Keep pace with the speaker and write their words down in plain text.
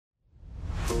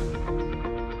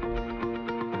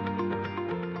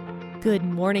Good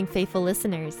morning, faithful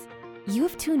listeners. You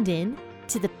have tuned in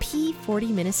to the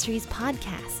P40 Ministries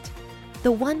podcast,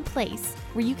 the one place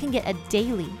where you can get a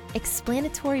daily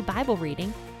explanatory Bible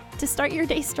reading to start your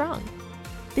day strong.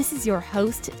 This is your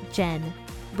host, Jen,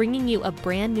 bringing you a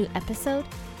brand new episode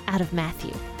out of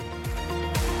Matthew.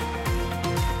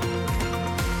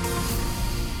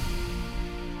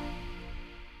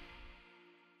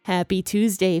 Happy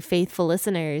Tuesday, faithful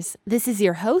listeners. This is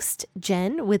your host,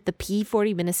 Jen, with the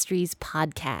P40 Ministries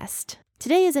podcast.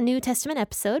 Today is a New Testament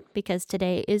episode because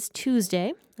today is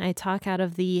Tuesday. I talk out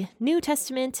of the New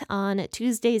Testament on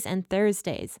Tuesdays and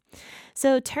Thursdays.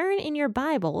 So turn in your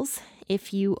Bibles,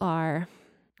 if you are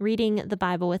reading the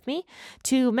Bible with me,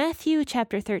 to Matthew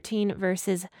chapter 13,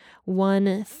 verses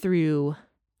 1 through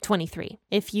 23.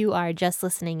 If you are just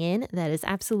listening in, that is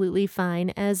absolutely fine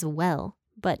as well.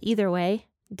 But either way,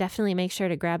 definitely make sure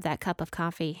to grab that cup of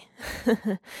coffee.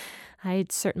 I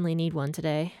certainly need one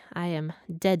today. I am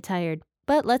dead tired.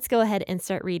 But let's go ahead and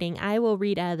start reading. I will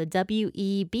read out of the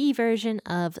WEB version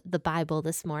of the Bible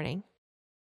this morning.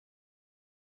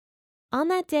 On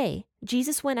that day,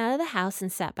 Jesus went out of the house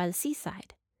and sat by the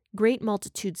seaside. Great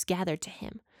multitudes gathered to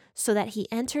him, so that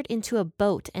he entered into a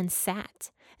boat and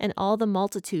sat, and all the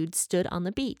multitude stood on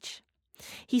the beach.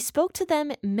 He spoke to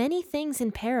them many things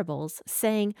in parables,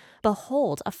 saying,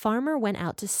 Behold, a farmer went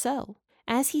out to sow.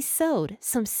 As he sowed,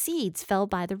 some seeds fell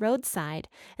by the roadside,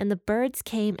 and the birds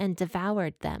came and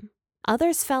devoured them.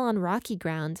 Others fell on rocky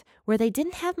ground, where they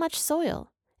didn't have much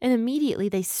soil, and immediately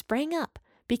they sprang up,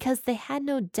 because they had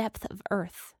no depth of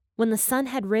earth. When the sun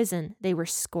had risen, they were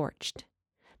scorched.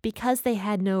 Because they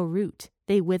had no root,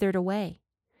 they withered away.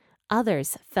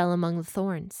 Others fell among the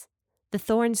thorns. The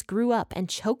thorns grew up and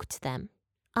choked them.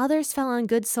 Others fell on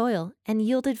good soil and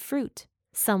yielded fruit,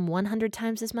 some 100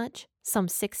 times as much, some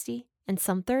 60, and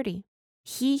some 30.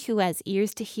 He who has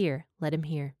ears to hear, let him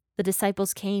hear. The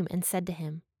disciples came and said to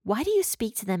him, Why do you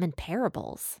speak to them in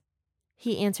parables?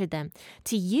 He answered them,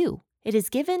 To you it is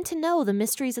given to know the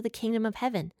mysteries of the kingdom of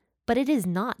heaven, but it is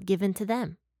not given to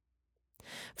them.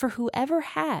 For whoever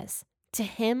has, to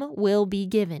him will be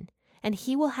given, and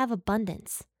he will have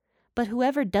abundance. But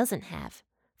whoever doesn't have,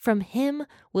 from him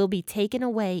will be taken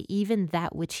away even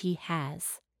that which he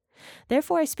has.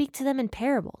 Therefore I speak to them in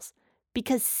parables,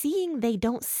 because seeing they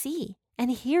don't see,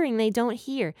 and hearing they don't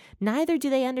hear, neither do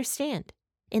they understand.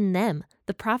 In them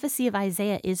the prophecy of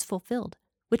Isaiah is fulfilled,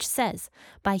 which says,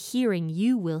 By hearing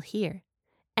you will hear,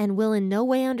 and will in no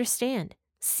way understand.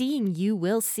 Seeing you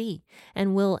will see,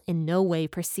 and will in no way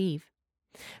perceive.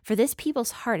 For this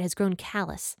people's heart has grown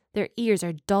callous, their ears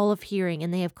are dull of hearing,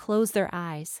 and they have closed their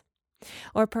eyes.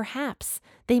 Or perhaps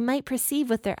they might perceive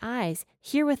with their eyes,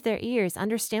 hear with their ears,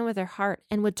 understand with their heart,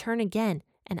 and would turn again,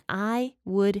 and I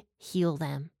would heal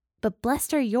them. But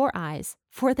blessed are your eyes,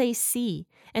 for they see,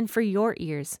 and for your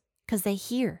ears, because they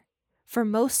hear. For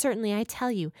most certainly I tell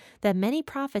you that many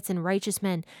prophets and righteous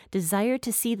men desired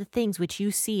to see the things which you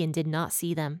see and did not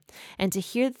see them, and to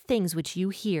hear the things which you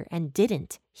hear and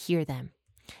didn't hear them.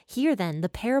 Hear then the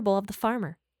parable of the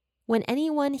farmer. When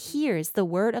anyone hears the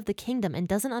word of the kingdom and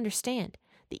doesn't understand,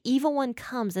 the evil one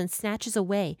comes and snatches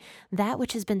away that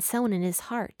which has been sown in his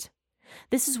heart.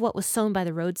 This is what was sown by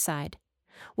the roadside.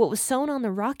 What was sown on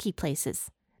the rocky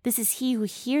places, this is he who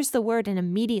hears the word and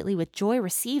immediately with joy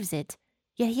receives it,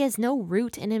 yet he has no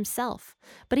root in himself,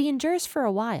 but he endures for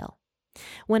a while.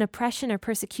 When oppression or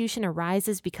persecution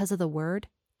arises because of the word,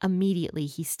 immediately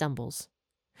he stumbles.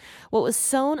 What was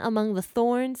sown among the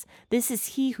thorns, this is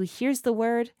he who hears the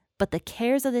word, but the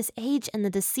cares of this age and the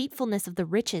deceitfulness of the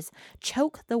riches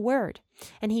choke the word,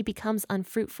 and he becomes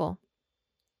unfruitful.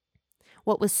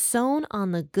 What was sown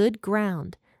on the good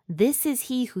ground, this is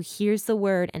he who hears the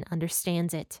word and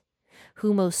understands it,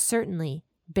 who most certainly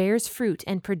bears fruit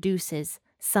and produces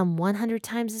some 100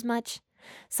 times as much,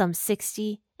 some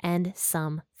 60, and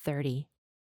some 30.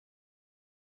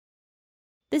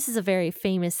 This is a very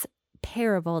famous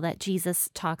parable that Jesus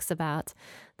talks about,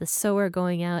 the sower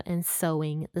going out and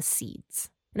sowing the seeds.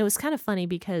 And it was kind of funny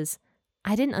because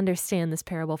I didn't understand this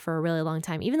parable for a really long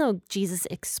time. Even though Jesus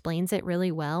explains it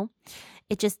really well,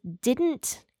 it just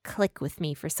didn't click with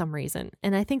me for some reason.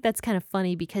 And I think that's kind of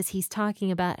funny because he's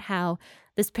talking about how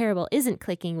this parable isn't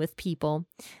clicking with people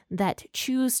that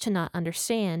choose to not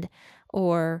understand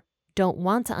or don't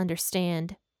want to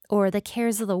understand, or the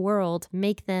cares of the world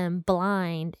make them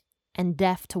blind and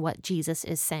deaf to what Jesus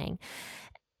is saying.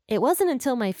 It wasn't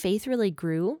until my faith really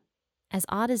grew, as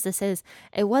odd as this is,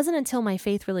 it wasn't until my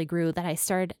faith really grew that I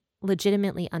started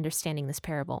legitimately understanding this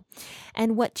parable.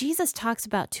 And what Jesus talks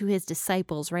about to his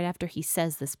disciples right after he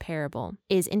says this parable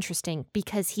is interesting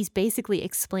because he's basically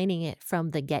explaining it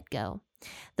from the get-go.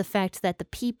 the fact that the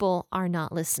people are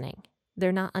not listening.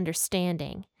 They're not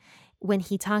understanding. When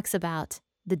he talks about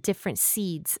the different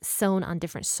seeds sown on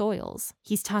different soils,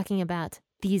 he's talking about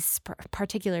these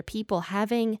particular people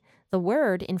having the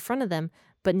word in front of them,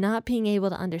 but not being able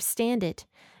to understand it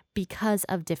because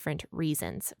of different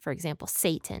reasons. For example,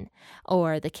 Satan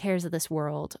or the cares of this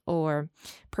world or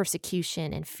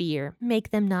persecution and fear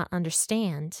make them not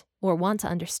understand or want to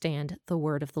understand the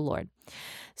word of the Lord.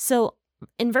 So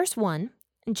in verse 1,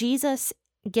 Jesus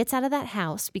gets out of that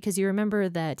house because you remember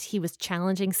that he was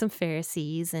challenging some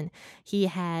Pharisees and he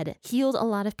had healed a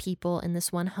lot of people in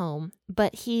this one home,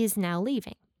 but he's now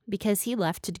leaving because he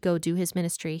left to go do his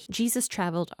ministry. Jesus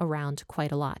traveled around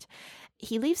quite a lot.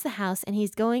 He leaves the house and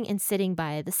he's going and sitting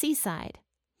by the seaside.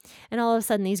 And all of a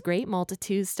sudden, these great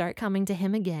multitudes start coming to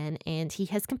him again, and he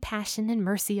has compassion and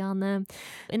mercy on them.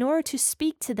 In order to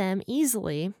speak to them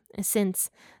easily,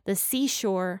 since the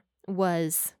seashore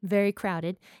was very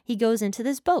crowded, he goes into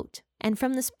this boat. And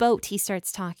from this boat, he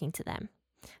starts talking to them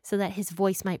so that his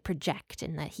voice might project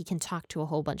and that he can talk to a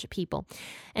whole bunch of people.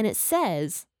 And it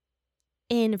says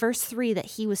in verse 3 that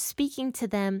he was speaking to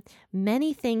them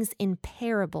many things in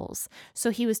parables. So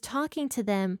he was talking to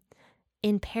them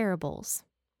in parables.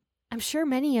 I'm sure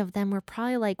many of them were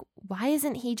probably like, why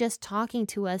isn't he just talking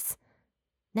to us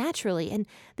naturally? And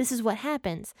this is what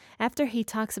happens. After he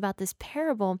talks about this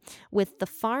parable with the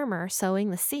farmer sowing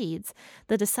the seeds,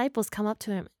 the disciples come up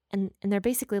to him and they're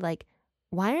basically like,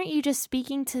 why aren't you just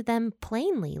speaking to them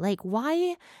plainly? Like,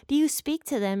 why do you speak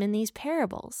to them in these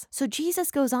parables? So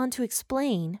Jesus goes on to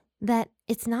explain that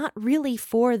it's not really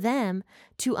for them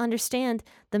to understand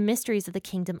the mysteries of the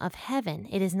kingdom of heaven.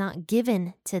 It is not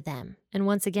given to them. And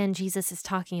once again, Jesus is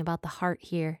talking about the heart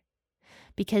here.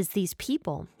 Because these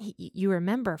people, you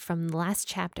remember from the last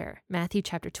chapter, Matthew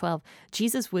chapter 12,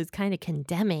 Jesus was kind of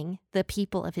condemning the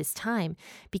people of his time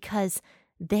because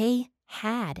they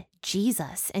had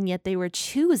Jesus, and yet they were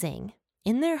choosing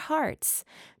in their hearts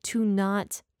to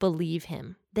not believe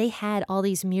him. They had all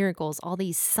these miracles, all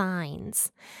these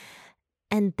signs,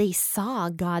 and they saw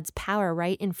God's power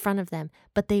right in front of them,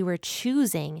 but they were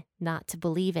choosing not to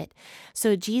believe it.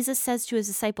 So Jesus says to his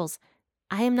disciples,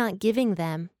 I am not giving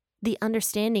them the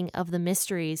understanding of the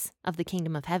mysteries of the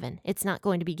kingdom of heaven. It's not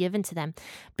going to be given to them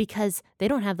because they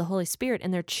don't have the Holy Spirit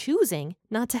and they're choosing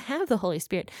not to have the Holy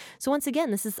Spirit. So once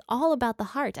again, this is all about the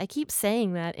heart. I keep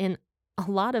saying that in a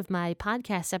lot of my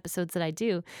podcast episodes that I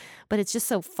do, but it's just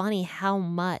so funny how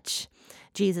much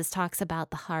Jesus talks about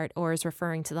the heart or is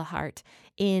referring to the heart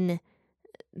in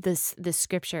this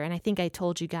scripture. And I think I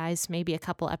told you guys maybe a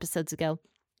couple episodes ago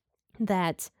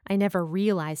that I never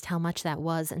realized how much that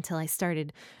was until I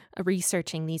started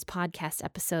researching these podcast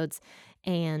episodes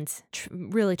and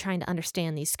really trying to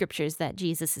understand these scriptures that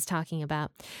Jesus is talking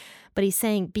about. But he's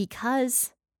saying,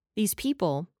 because these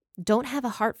people don't have a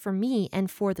heart for me and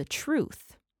for the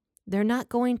truth, they're not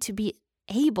going to be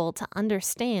able to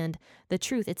understand the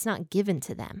truth. It's not given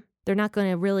to them. They're not going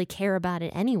to really care about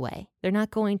it anyway. They're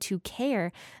not going to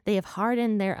care. They have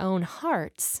hardened their own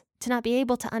hearts to not be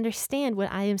able to understand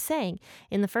what I am saying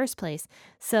in the first place.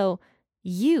 So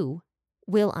you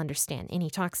will understand. And he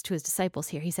talks to his disciples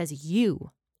here. He says, you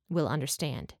will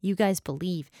understand. You guys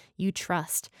believe, you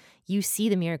trust, you see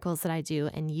the miracles that I do,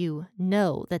 and you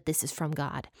know that this is from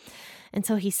God. And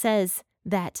so he says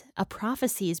that a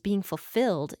prophecy is being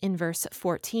fulfilled in verse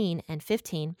 14 and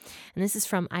 15. And this is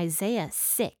from Isaiah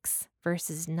 6,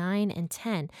 verses 9 and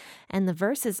 10. And the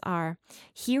verses are,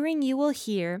 hearing you will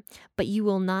hear, but you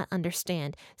will not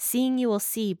understand. Seeing you will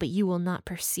see, but you will not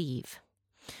perceive.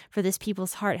 For this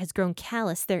people's heart has grown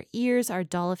callous. Their ears are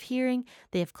dull of hearing.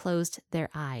 They have closed their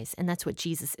eyes. And that's what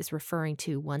Jesus is referring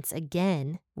to once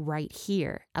again right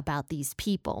here about these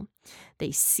people.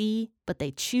 They see, but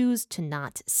they choose to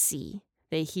not see.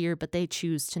 They hear, but they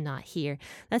choose to not hear.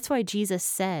 That's why Jesus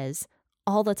says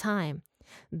all the time,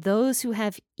 those who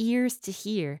have ears to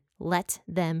hear, let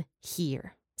them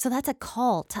hear. So that's a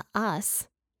call to us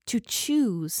to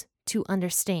choose to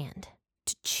understand,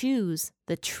 to choose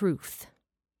the truth.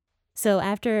 So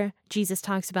after Jesus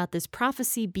talks about this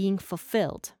prophecy being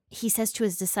fulfilled, he says to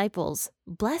his disciples,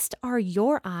 blessed are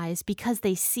your eyes because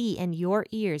they see and your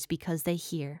ears because they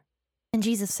hear. And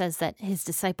Jesus says that his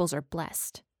disciples are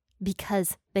blessed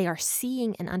because they are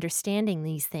seeing and understanding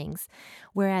these things.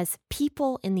 Whereas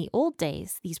people in the old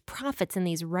days, these prophets and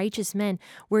these righteous men,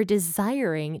 were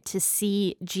desiring to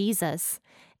see Jesus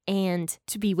and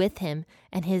to be with him,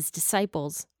 and his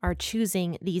disciples are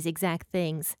choosing these exact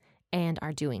things and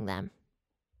are doing them.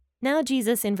 Now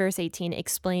Jesus in verse 18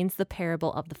 explains the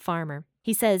parable of the farmer.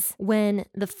 He says, when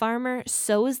the farmer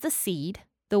sows the seed,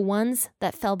 the ones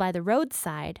that fell by the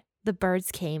roadside the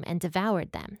birds came and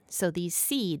devoured them. So these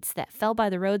seeds that fell by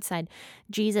the roadside,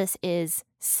 Jesus is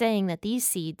saying that these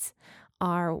seeds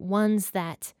are ones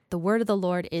that the word of the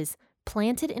Lord is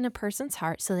planted in a person's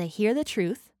heart, so they hear the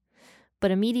truth,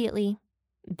 but immediately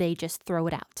they just throw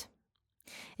it out.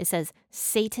 It says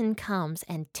Satan comes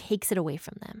and takes it away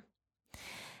from them.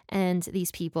 And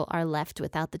these people are left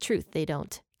without the truth. They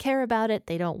don't care about it,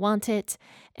 they don't want it,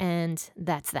 and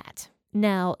that's that.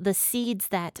 Now, the seeds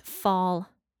that fall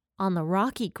on the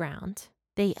rocky ground,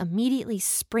 they immediately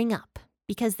spring up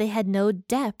because they had no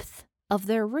depth of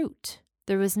their root.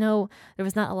 There was not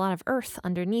a lot of earth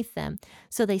underneath them.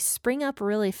 So they spring up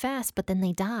really fast, but then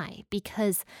they die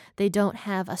because they don't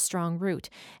have a strong root.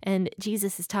 And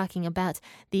Jesus is talking about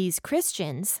these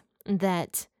Christians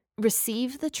that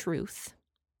receive the truth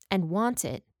and want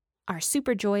it, are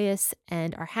super joyous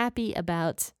and are happy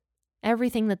about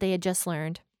everything that they had just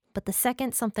learned. But the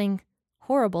second something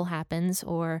horrible happens,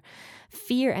 or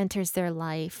fear enters their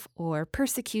life, or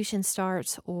persecution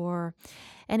starts, or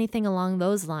anything along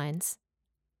those lines,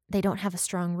 they don't have a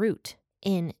strong root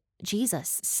in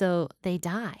Jesus, so they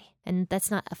die. And that's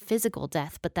not a physical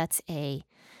death, but that's a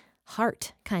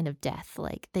heart kind of death.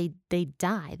 Like they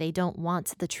die. They don't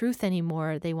want the truth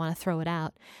anymore. They want to throw it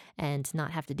out and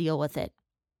not have to deal with it.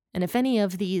 And if any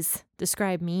of these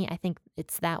describe me, I think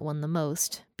it's that one the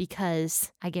most,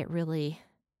 because I get really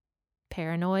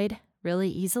paranoid really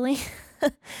easily.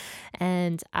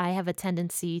 And I have a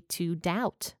tendency to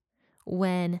doubt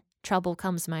when trouble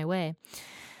comes my way.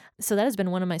 So that has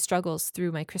been one of my struggles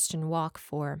through my Christian walk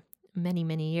for many,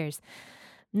 many years.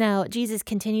 Now, Jesus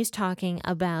continues talking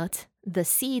about the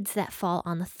seeds that fall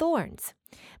on the thorns.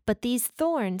 But these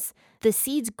thorns, the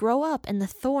seeds grow up and the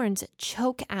thorns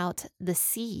choke out the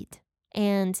seed,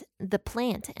 and the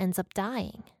plant ends up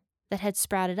dying that had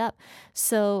sprouted up.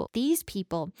 So these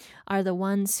people are the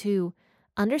ones who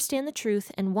understand the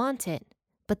truth and want it,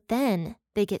 but then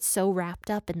they get so wrapped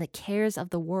up in the cares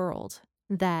of the world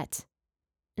that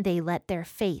they let their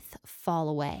faith fall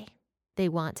away. They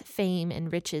want fame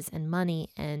and riches and money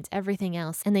and everything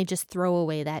else, and they just throw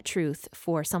away that truth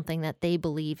for something that they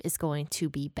believe is going to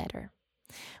be better.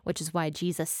 Which is why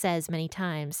Jesus says many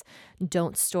times,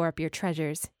 don't store up your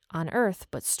treasures on earth,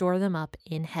 but store them up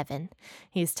in heaven.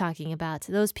 He's talking about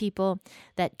those people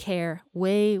that care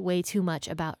way, way too much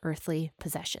about earthly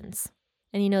possessions.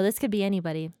 And this could be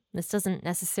anybody. This doesn't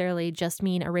necessarily just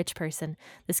mean a rich person.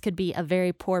 This could be a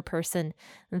very poor person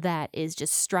that is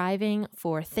just striving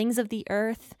for things of the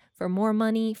earth, for more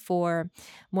money, for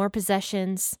more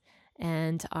possessions,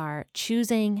 and are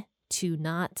choosing to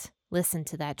not listen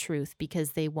to that truth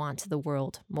because they want the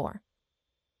world more.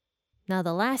 Now,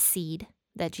 the last seed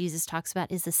that Jesus talks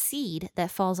about is the seed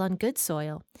that falls on good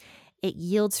soil. It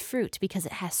yields fruit because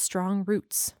it has strong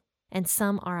roots. And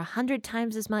some are 100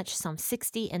 times as much, some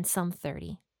 60, and some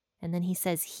 30. And then he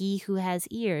says, he who has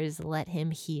ears, let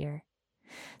him hear.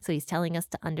 So he's telling us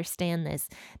to understand this.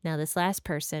 Now, this last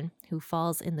person who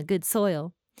falls in the good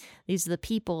soil, these are the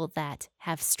people that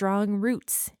have strong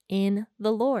roots in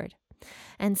the Lord.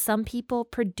 And some people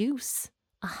produce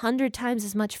 100 times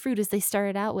as much fruit as they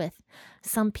started out with.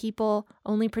 Some people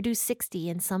only produce 60,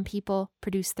 and some people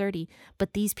produce 30.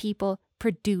 But these people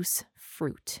produce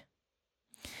fruit.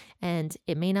 And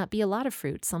it may not be a lot of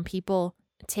fruit. Some people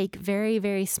take very,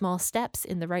 very small steps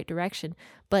in the right direction,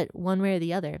 but one way or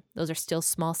the other, those are still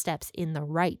small steps in the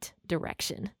right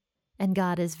direction. And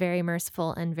God is very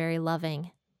merciful and very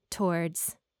loving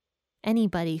towards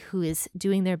anybody who is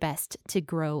doing their best to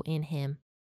grow in Him.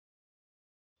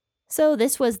 So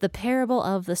this was the parable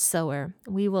of the sower.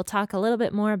 We will talk a little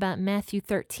bit more about Matthew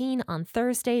 13 on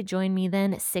Thursday. Join me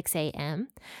then at 6 a.m.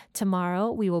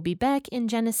 Tomorrow we will be back in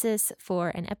Genesis for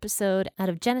an episode out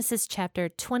of Genesis chapter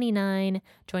 29.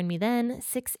 Join me then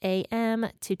 6 a.m.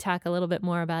 to talk a little bit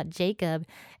more about Jacob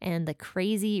and the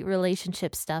crazy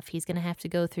relationship stuff he's going to have to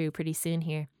go through pretty soon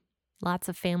here. Lots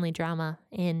of family drama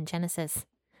in Genesis.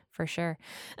 For sure.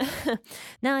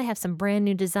 Now I have some brand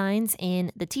new designs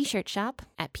in the t-shirt shop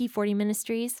at P40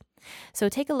 Ministries. So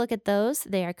take a look at those.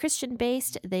 They are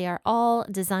Christian-based. They are all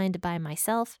designed by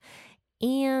myself.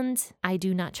 And I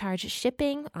do not charge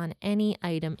shipping on any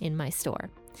item in my store.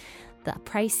 The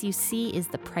price you see is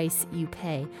the price you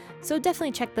pay. So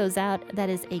definitely check those out.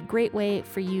 That is a great way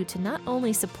for you to not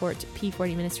only support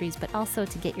P40 Ministries, but also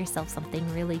to get yourself something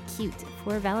really cute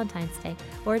for Valentine's Day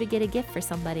or to get a gift for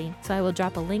somebody. So I will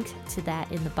drop a link to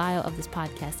that in the bio of this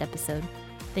podcast episode.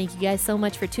 Thank you guys so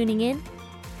much for tuning in.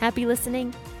 Happy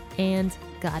listening, and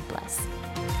God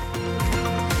bless.